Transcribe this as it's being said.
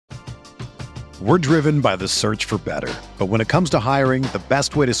We're driven by the search for better. But when it comes to hiring, the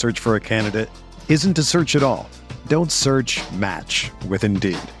best way to search for a candidate isn't to search at all. Don't search, match with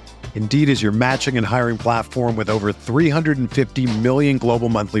Indeed. Indeed is your matching and hiring platform with over 350 million global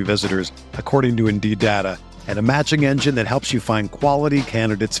monthly visitors, according to Indeed data, and a matching engine that helps you find quality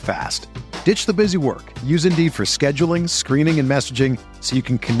candidates fast. Ditch the busy work. Use Indeed for scheduling, screening, and messaging so you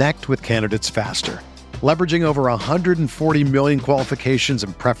can connect with candidates faster. Leveraging over 140 million qualifications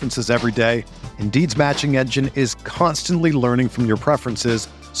and preferences every day, Indeed's matching engine is constantly learning from your preferences,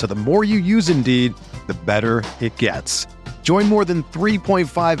 so the more you use Indeed, the better it gets. Join more than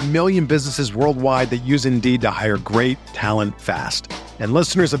 3.5 million businesses worldwide that use Indeed to hire great talent fast. And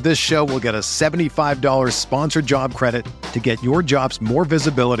listeners of this show will get a $75 sponsored job credit to get your jobs more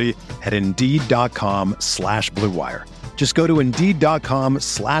visibility at Indeed.com/Blue Wire. Just go to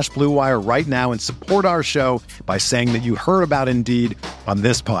Indeed.com/Blue Wire right now and support our show by saying that you heard about Indeed on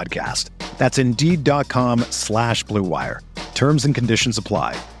this podcast. That's Indeed.com/Blue Wire. Terms and conditions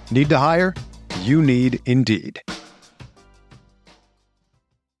apply. Need to hire? You need Indeed.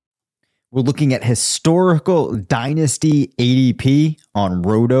 We're looking at historical dynasty ADP on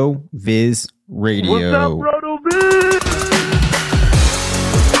RotoViz Radio. What's up, RotoViz?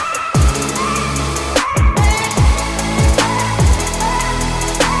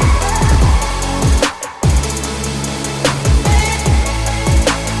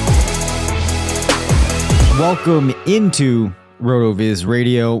 Welcome into RotoViz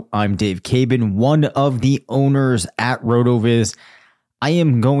Radio. I'm Dave Cabin, one of the owners at RotoViz. I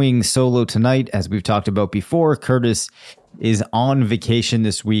am going solo tonight, as we've talked about before. Curtis is on vacation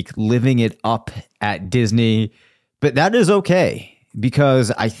this week, living it up at Disney. But that is okay,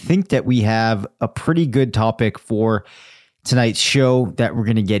 because I think that we have a pretty good topic for tonight's show that we're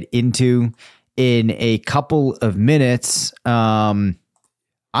going to get into in a couple of minutes.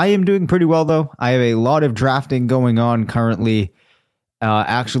 I am doing pretty well, though. I have a lot of drafting going on currently,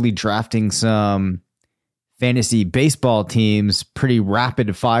 actually drafting some fantasy baseball teams, pretty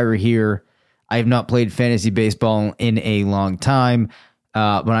rapid fire here. I have not played fantasy baseball in a long time,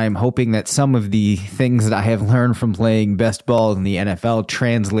 but I am hoping that some of the things that I have learned from playing best ball in the NFL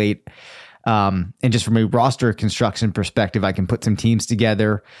translate. And just from a roster construction perspective, I can put some teams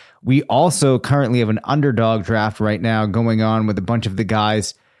together. We also currently have an underdog draft right now going on with a bunch of the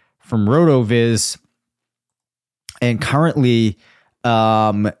guys from RotoViz. And currently,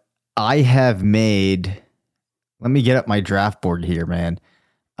 I have made... Let me get up my draft board here, man.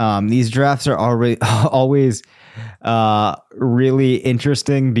 These drafts are always really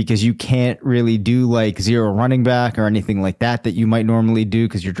interesting because you can't really do like zero running back or anything like that you might normally do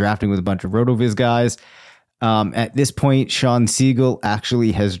because you're drafting with a bunch of RotoViz guys. At this point, Sean Siegel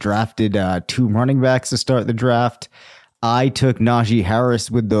actually has drafted 2 running backs to start the draft. I took Najee Harris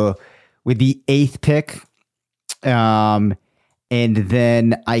with the 8th pick. And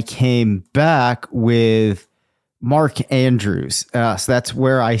then I came back with Mark Andrews. So that's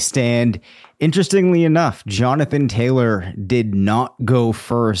where I stand. Interestingly enough, Jonathan Taylor did not go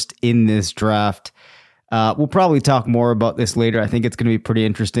first in this draft. We'll probably talk more about this later. I think it's going to be pretty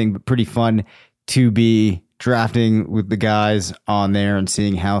interesting, but pretty fun to be drafting with the guys on there and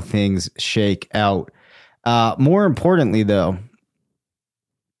seeing how things shake out. More importantly, though,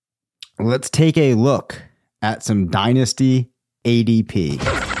 let's take a look at some Dynasty ADP.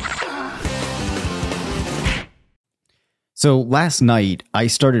 So last night, I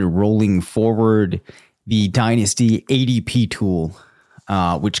started rolling forward the Dynasty ADP tool,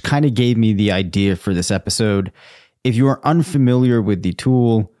 which kind of gave me the idea for this episode. If you are unfamiliar with the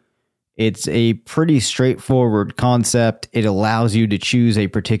tool, it's a pretty straightforward concept. It allows you to choose a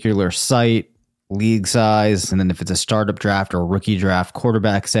particular site, league size, and then if it's a startup draft or a rookie draft,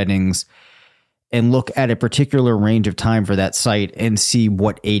 quarterback settings, and look at a particular range of time for that site and see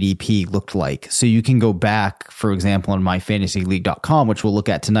what ADP looked like. So you can go back, for example, on myfantasyleague.com, which we'll look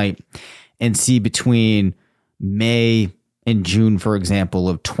at tonight, and see between May and June, for example,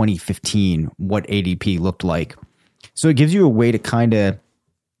 of 2015, what ADP looked like. So it gives you a way to kind of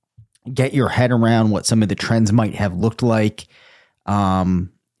get your head around what some of the trends might have looked like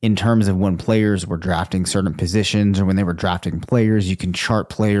in terms of when players were drafting certain positions or when they were drafting players. You can chart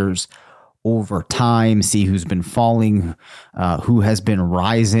players over time, see who's been falling, who has been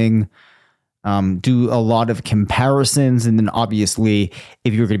rising, do a lot of comparisons. And then obviously,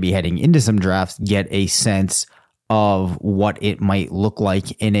 if you're going to be heading into some drafts, get a sense of what it might look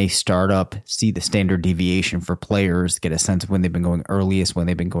like in a startup, see the standard deviation for players, get a sense of when they've been going earliest, when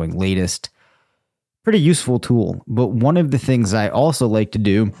they've been going latest. Pretty useful tool. But one of the things I also like to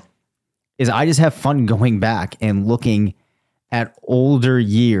do is I just have fun going back and looking at older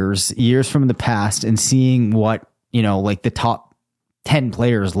years from the past and seeing what, like the top 10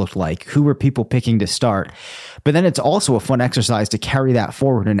 players looked like, who were people picking to start. But then it's also a fun exercise to carry that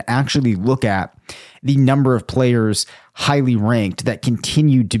forward and actually look at the number of players highly ranked that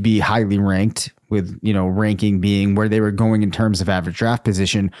continued to be highly ranked, with, ranking being where they were going in terms of average draft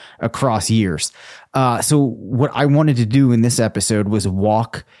position across years. So what I wanted to do in this episode was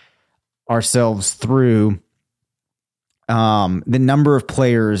walk ourselves through the number of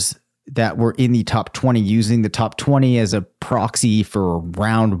players that were in the top 20, using the top 20 as a proxy for a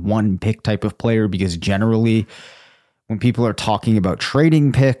round one pick type of player, because generally when people are talking about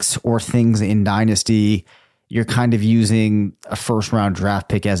trading picks or things in Dynasty, you're kind of using a first round draft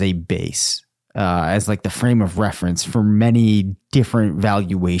pick as a base, as like the frame of reference for many different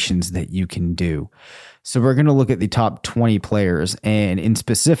valuations that you can do. So we're going to look at the top 20 players, and in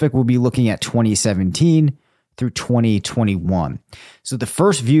specific, we'll be looking at 2017 through 2021. So the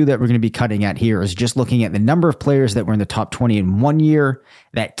first view that we're going to be cutting at here is just looking at the number of players that were in the top 20 in one year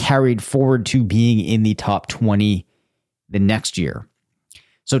that carried forward to being in the top 20 the next year.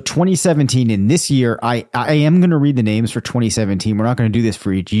 So 2017 in this year, I am going to read the names for 2017. We're not going to do this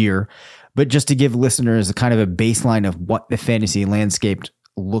for each year, but just to give listeners a kind of a baseline of what the fantasy landscape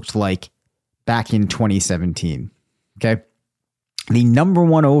looked like back in 2017. Okay. The number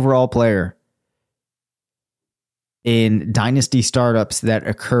one overall player in dynasty startups that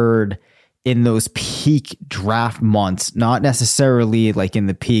occurred in those peak draft months, not necessarily like in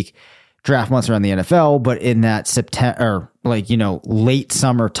the peak draft months around the NFL, but in that September, or late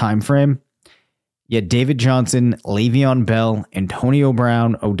summer timeframe. You had David Johnson, Le'Veon Bell, Antonio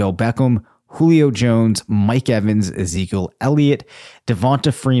Brown, Odell Beckham, Julio Jones, Mike Evans, Ezekiel Elliott,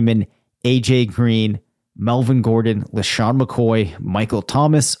 Devonta Freeman, AJ Green, Melvin Gordon, LaShawn McCoy, Michael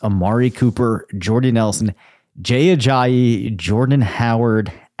Thomas, Amari Cooper, Jordy Nelson, Jay Ajayi, Jordan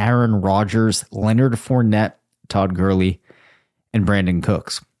Howard, Aaron Rodgers, Leonard Fournette, Todd Gurley, and Brandon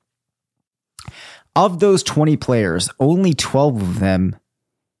Cooks. Of those 20 players, only 12 of them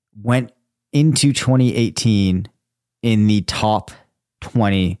went into 2018 in the top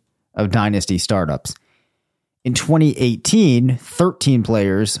 20 of dynasty startups. In 2018, 13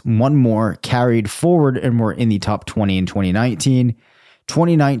 players, one more, carried forward and were in the top 20 in 2019.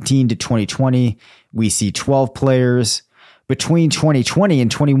 2019 to 2020, we see 12 players. Between 2020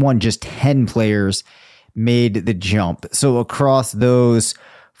 and 21, just 10 players made the jump. So across those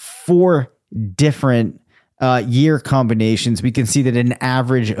four different year combinations, we can see that an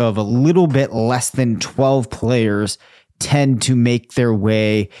average of a little bit less than 12 players tend to make their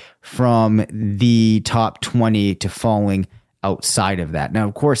way from the top 20 to falling outside of that. Now,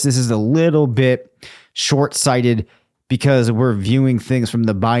 of course, this is a little bit short-sighted because we're viewing things from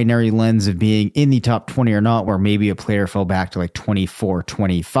the binary lens of being in the top 20 or not, where maybe a player fell back to like 24,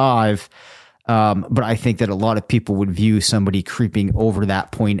 25. But I think that a lot of people would view somebody creeping over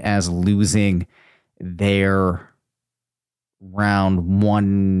that point as losing their round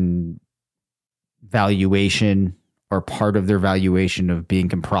one valuation, or part of their valuation of being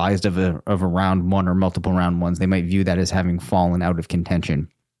comprised of a round one or multiple round ones. They might view that as having fallen out of contention.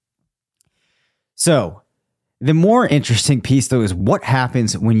 So the more interesting piece, though, is what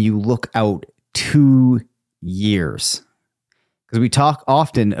happens when you look out 2 years. Because we talk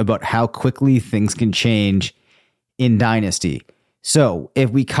often about how quickly things can change in Dynasty. So if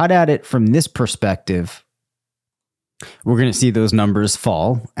we cut at it from this perspective, we're going to see those numbers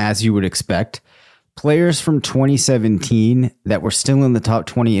fall, as you would expect. Players from 2017 that were still in the top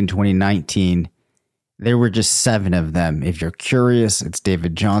 20 in 2019, there were just 7 of them. If you're curious, it's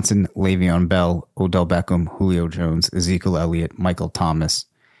David Johnson, Le'Veon Bell, Odell Beckham, Julio Jones, Ezekiel Elliott, Michael Thomas,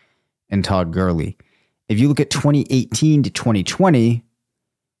 and Todd Gurley. If you look at 2018 to 2020,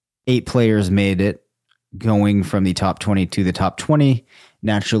 8 players made it, going from the top 20 to the top 20.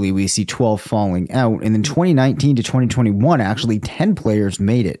 Naturally, we see 12 falling out. And then 2019 to 2021, actually 10 players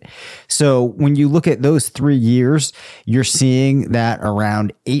made it. So when you look at those 3 years, you're seeing that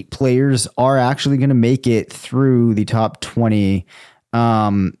around 8 players are actually going to make it through the top 20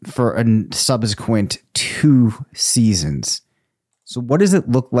 for a subsequent 2 seasons. So what does it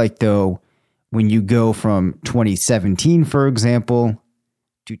look like, though, when you go from 2017, for example,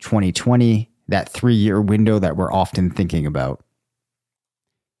 to 2020, that 3-year window that we're often thinking about?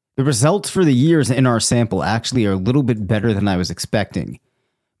 The results for the years in our sample actually are a little bit better than I was expecting.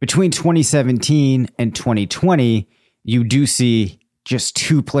 Between 2017 and 2020, you do see just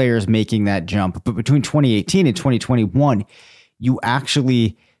 2 players making that jump. But between 2018 and 2021, you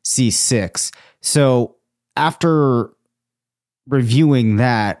actually see 6. So after reviewing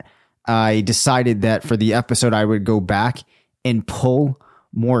that, I decided that for the episode, I would go back and pull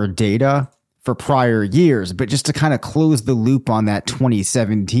more data for prior years. But just to kind of close the loop on that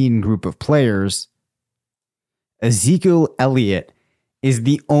 2017 group of players, Ezekiel Elliott is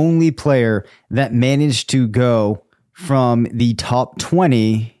the only player that managed to go from the top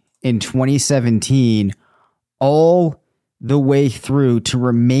 20 in 2017 all the way through to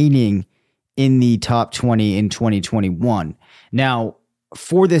remaining in the top 20 in 2021. Now,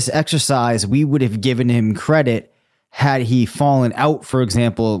 for this exercise, we would have given him credit had he fallen out, for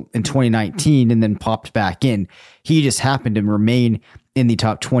example, in 2019 and then popped back in. He just happened to remain in the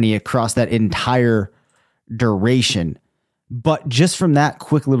top 20 across that entire duration. But just from that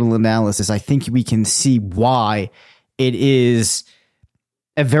quick little analysis, I think we can see why it is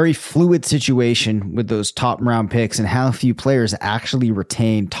a very fluid situation with those top round picks and how few players actually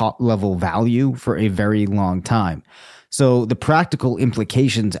retain top level value for a very long time. So the practical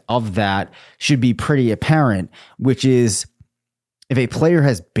implications of that should be pretty apparent, which is if a player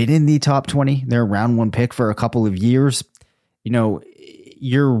has been in the top 20, they're a round one pick for a couple of years,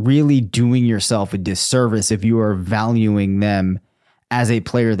 you're really doing yourself a disservice if you are valuing them as a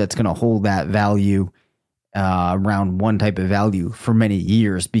player that's going to hold that value, round one type of value for many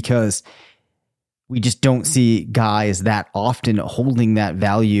years, because we just don't see guys that often holding that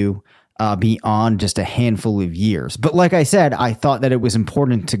value beyond just a handful of years. But like I said, I thought that it was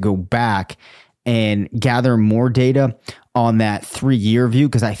important to go back and gather more data on that 3-year view,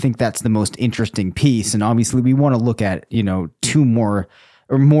 because I think that's the most interesting piece. And obviously we want to look at, two more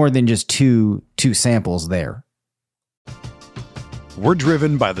or more than just two samples there. We're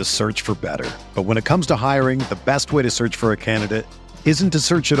driven by the search for better. But when it comes to hiring, the best way to search for a candidate isn't to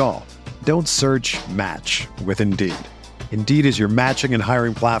search at all. Don't search, match with Indeed. Indeed is your matching and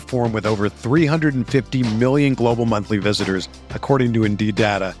hiring platform with over 350 million global monthly visitors, according to Indeed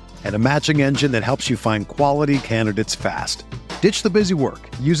data, and a matching engine that helps you find quality candidates fast. Ditch the busy work.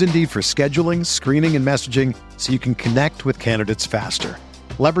 Use Indeed for scheduling, screening, and messaging so you can connect with candidates faster.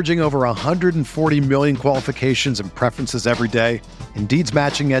 Leveraging over 140 million qualifications and preferences every day, Indeed's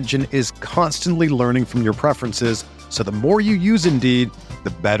matching engine is constantly learning from your preferences, so the more you use Indeed, the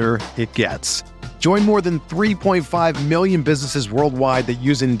better it gets. Join more than 3.5 million businesses worldwide that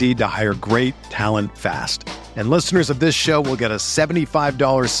use Indeed to hire great talent fast. And listeners of this show will get a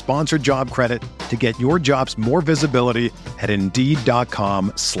 $75 sponsored job credit to get your jobs more visibility at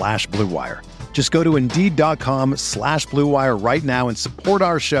Indeed.com/Blue Wire. Just go to Indeed.com/Blue Wire right now and support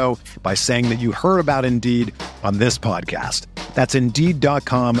our show by saying that you heard about Indeed on this podcast. That's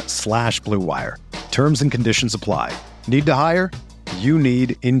Indeed.com/Blue Wire. Terms and conditions apply. Need to hire? You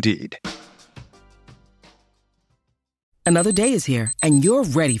need Indeed. Another day is here, and you're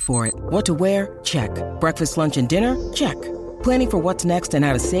ready for it. What to wear? Check. Breakfast, lunch, and dinner? Check. Planning for what's next and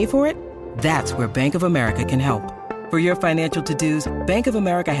how to save for it? That's where Bank of America can help. For your financial to-dos, Bank of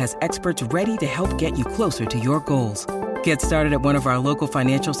America has experts ready to help get you closer to your goals. Get started at one of our local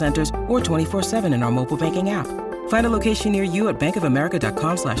financial centers or 24/7 in our mobile banking app. Find a location near you at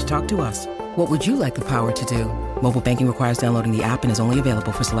bankofamerica.com/talktous. What would you like the power to do? Mobile banking requires downloading the app and is only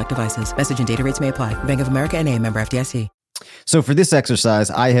available for select devices. Message and data rates may apply. Bank of America NA, member FDIC. So for this exercise,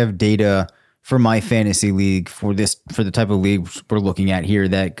 I have data for my fantasy league for the type of league we're looking at here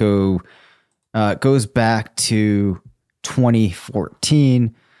that goes back to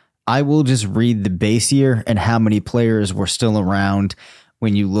 2014. I will just read the base year and how many players were still around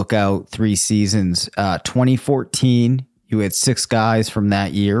when you look out 3 seasons. 2014, you had 6 guys from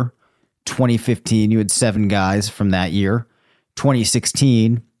that year. 2015, you had 7 guys from that year.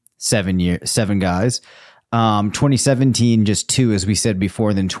 2016, 7 guys. 2017, just 2, as we said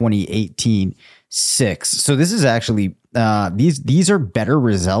before. Then 2018, 6. So this is actually these are better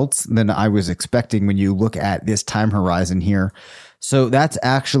results than I was expecting when you look at this time horizon here. So that's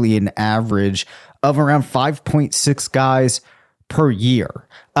actually an average of around 5.6 guys per year,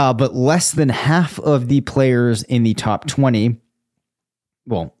 but less than half of the players in the top 20.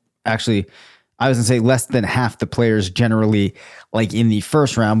 Well, actually, I was going to say less than half the players generally like in the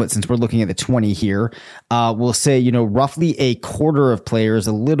first round, but since we're looking at the 20 here, we'll say, roughly a quarter of players,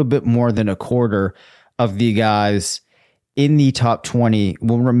 a little bit more than a quarter of the guys in the top 20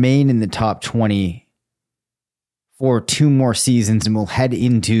 will remain in the top 20 for 2 more seasons, and will head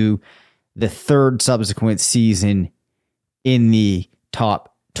into the 3rd subsequent season in the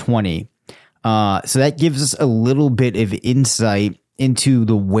top 20. So that gives us a little bit of insight into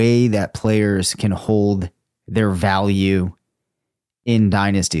the way that players can hold their value in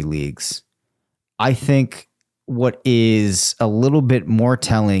dynasty leagues. I think what is a little bit more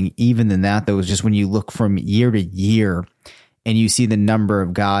telling even than that, though, is just when you look from year to year and you see the number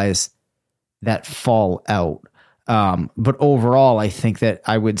of guys that fall out. But overall, I think that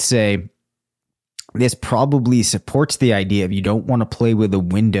I would say this probably supports the idea of you don't want to play with a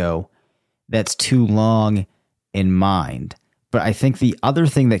window that's too long in mind. But I think the other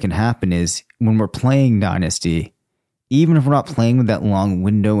thing that can happen is when we're playing Dynasty, even if we're not playing with that long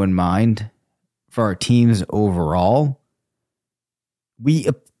window in mind for our teams overall, we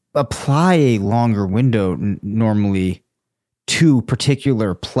apply a longer window normally to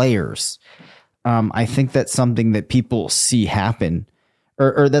particular players. I think that's something that people see happen,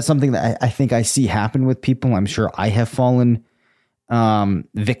 or that's something that I think I see happen with people. I'm sure I have fallen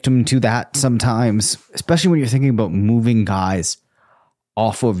victim to that sometimes, especially when you're thinking about moving guys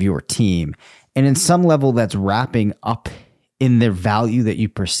off of your team. And in some level, that's wrapping up in their value that you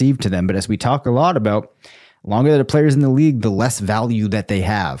perceive to them. But as we talk a lot about, the longer the players in the league, the less value that they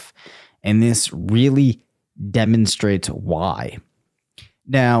have. And this really demonstrates why.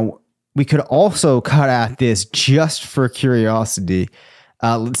 Now, we could also cut at this just for curiosity.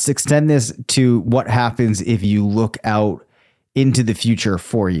 Let's extend this to what happens if you look out into the future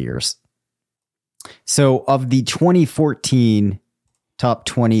 4 years. So of the 2014 top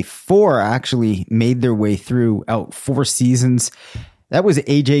 24 actually made their way through out 4 seasons. That was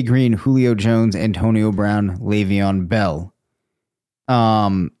AJ Green, Julio Jones, Antonio Brown, Le'Veon Bell.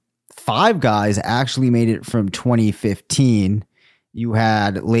 5 guys actually made it from 2015. You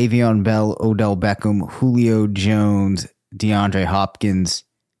had Le'Veon Bell, Odell Beckham, Julio Jones, DeAndre Hopkins,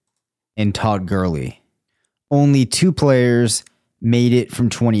 and Todd Gurley. Only 2 players made it from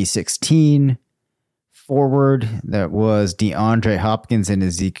 2016 forward. That was DeAndre Hopkins and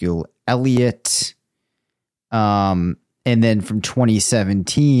Ezekiel Elliott. And then from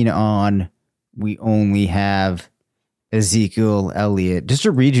 2017 on, we only have Ezekiel Elliott. Just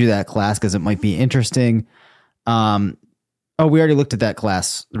to read you that class because it might be interesting. We already looked at that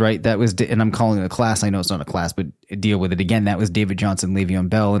class, right? That was, and I'm calling it a class. I know it's not a class, but deal with it again. That was David Johnson, Le'Veon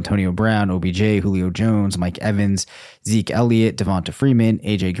Bell, Antonio Brown, OBJ, Julio Jones, Mike Evans, Zeke Elliott, Devonta Freeman,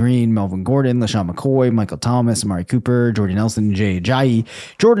 AJ Green, Melvin Gordon, LaShawn McCoy, Michael Thomas, Amari Cooper, Jordy Nelson, Jay Ajayi,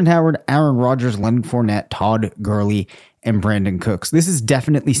 Jordan Howard, Aaron Rodgers, Leonard Fournette, Todd Gurley, and Brandon Cooks. This is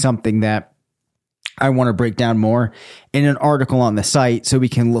definitely something that I want to break down more in an article on the site so we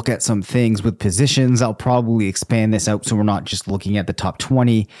can look at some things with positions. I'll probably expand this out so we're not just looking at the top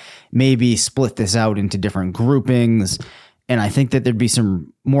 20, maybe split this out into different groupings. And I think that there'd be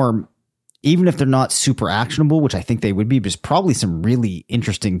some more, even if they're not super actionable, which I think they would be, there's probably some really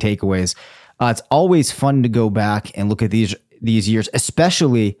interesting takeaways. It's always fun to go back and look at these years,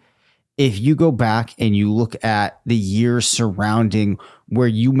 especially if you go back and you look at the years surrounding where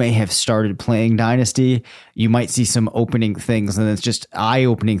you may have started playing Dynasty. You might see some opening things, and it's just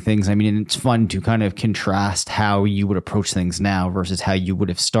eye-opening things. I mean, it's fun to kind of contrast how you would approach things now versus how you would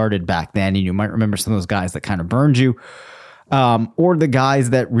have started back then. And you might remember some of those guys that kind of burned you, or the guys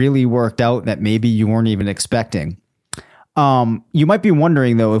that really worked out that maybe you weren't even expecting. You might be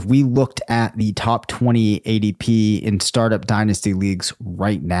wondering, though, if we looked at the top 20 ADP in startup Dynasty leagues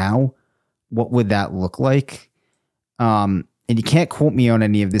right now, what would that look like? And you can't quote me on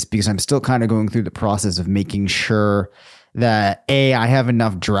any of this because I'm still kind of going through the process of making sure that A, I have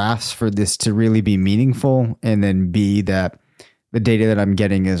enough drafts for this to really be meaningful, and then B, that the data that I'm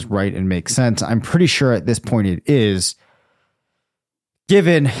getting is right and makes sense. I'm pretty sure at this point it is,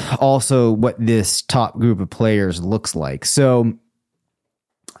 given also what this top group of players looks like. So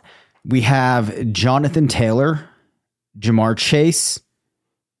we have Jonathan Taylor, Jamar Chase.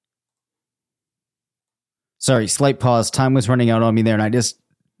 Sorry, slight pause. Time was running out on me there, and I just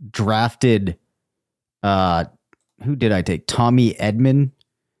drafted, who did I take? Tommy Edman.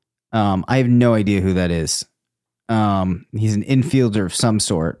 I have no idea who that is. He's an infielder of some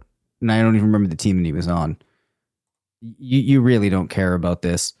sort, and I don't even remember the team that he was on. You really don't care about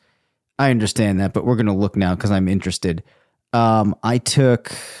this. I understand that, but we're going to look now because I'm interested. I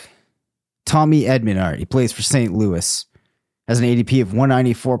took Tommy Edman. All right, he plays for St. Louis. Has an ADP of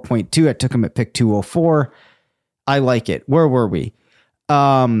 194.2. I took him at pick 204. I like it. Where were we?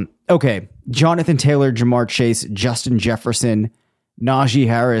 Okay. Jonathan Taylor, Jamar Chase, Justin Jefferson, Najee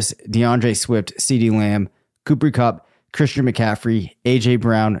Harris, DeAndre Swift, CeeDee Lamb, Cooper Kupp, Christian McCaffrey, AJ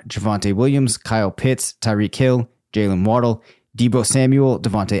Brown, Javonte Williams, Kyle Pitts, Tyreek Hill, Jalen Waddle, Deebo Samuel,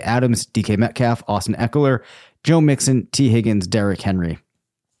 Devontae Adams, DK Metcalf, Austin Eckler, Joe Mixon, T. Higgins, Derrick Henry.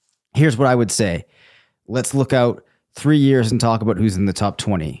 Here's what I would say. Let's look out 3 years and talk about who's in the top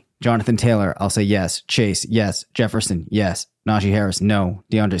 20. Jonathan Taylor, I'll say yes. Chase, yes. Jefferson, yes. Najee Harris, no.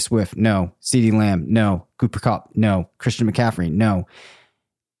 DeAndre Swift, no. CeeDee Lamb, no. Cooper Kupp, no. Christian McCaffrey, no.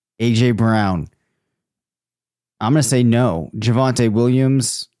 AJ Brown, I'm going to say no. Javonte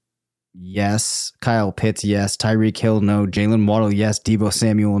Williams, yes. Kyle Pitts, yes. Tyreek Hill, no. Jalen Waddle, yes. Deebo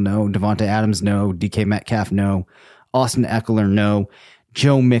Samuel, no. Devonta Adams, no. DK Metcalf, no. Austin Eckler, no.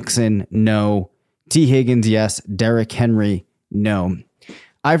 Joe Mixon, no. T. Higgins, yes. Derrick Henry, no.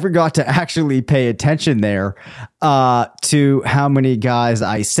 I forgot to actually pay attention there to how many guys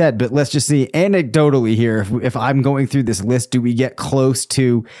I said, but let's just see anecdotally here. If I'm going through this list, do we get close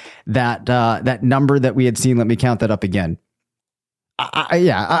to that number that we had seen? Let me count that up again.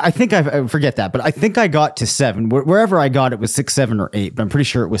 I think I forget that, but I think I got to 7. Wherever I got it was 6, 7, or 8, but I'm pretty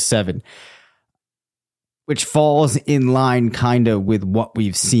sure it was 7, which falls in line kind of with what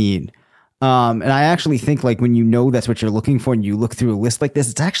we've seen. And I actually think, like, when you know that's what you're looking for and you look through a list like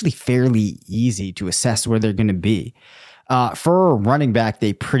this, it's actually fairly easy to assess where they're going to be. For a running back,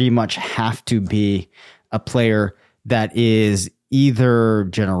 they pretty much have to be a player that is either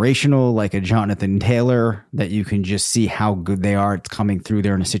generational, like a Jonathan Taylor, that you can just see how good they are. It's coming through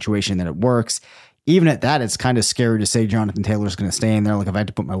there in a situation that it works. Even at that, it's kind of scary to say Jonathan Taylor's going to stay in there. Like, if I had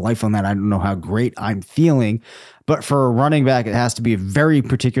to put my life on that, I don't know how great I'm feeling. But for a running back, it has to be a very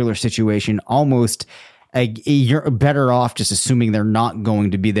particular situation, almost you're better off just assuming they're not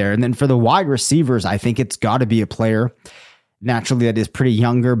going to be there. And then for the wide receivers, I think it's got to be a player naturally that is pretty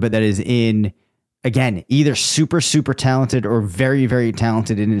younger, but that is in, again, either super, super talented or very, very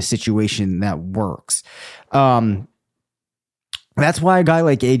talented in a situation that works. That's why a guy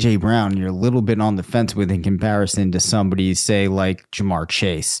like A.J. Brown, you're a little bit on the fence with in comparison to somebody, say, like Jamar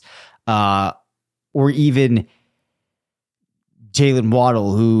Chase, or even Jalen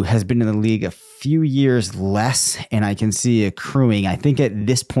Waddle, who has been in the league a few years less, and I can see accruing. I think at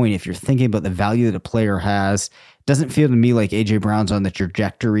this point, if you're thinking about the value that a player has, it doesn't feel to me like A.J. Brown's on the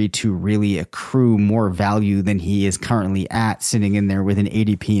trajectory to really accrue more value than he is currently at, sitting in there with an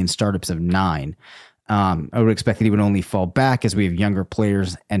ADP and startups of 9. I would expect that he would only fall back as we have younger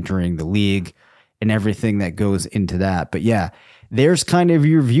players entering the league and everything that goes into that. But yeah, there's kind of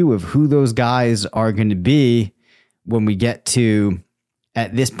your view of who those guys are going to be when we get to,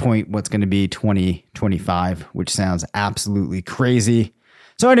 at this point, what's going to be 2025, which sounds absolutely crazy.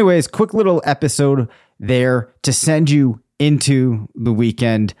 So anyways, quick little episode there to send you into the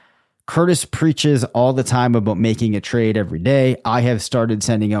weekend. Curtis preaches all the time about making a trade every day. I have started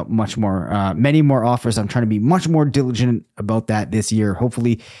sending out many more offers. I'm trying to be much more diligent about that this year.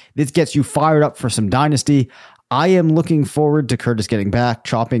 Hopefully this gets you fired up for some Dynasty. I am looking forward to Curtis getting back,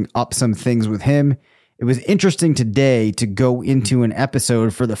 chopping up some things with him. It was interesting today to go into an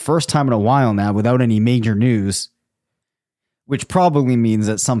episode for the first time in a while now without any major news, which probably means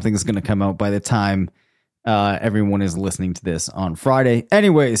that something's going to come out by the time everyone is listening to this on Friday.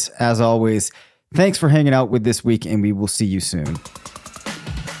 Anyways, as always, thanks for hanging out with this week, and we will see you soon.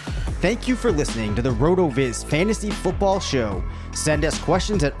 Thank you for listening to the RotoViz Fantasy Football Show. Send us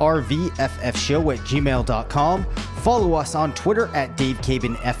questions at rvffshow@gmail.com. Follow us on Twitter at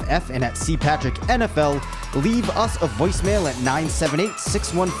DaveCabinFF and at CPatrickNFL. Leave us a voicemail at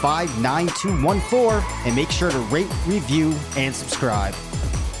 978-615-9214 and make sure to rate, review, and subscribe.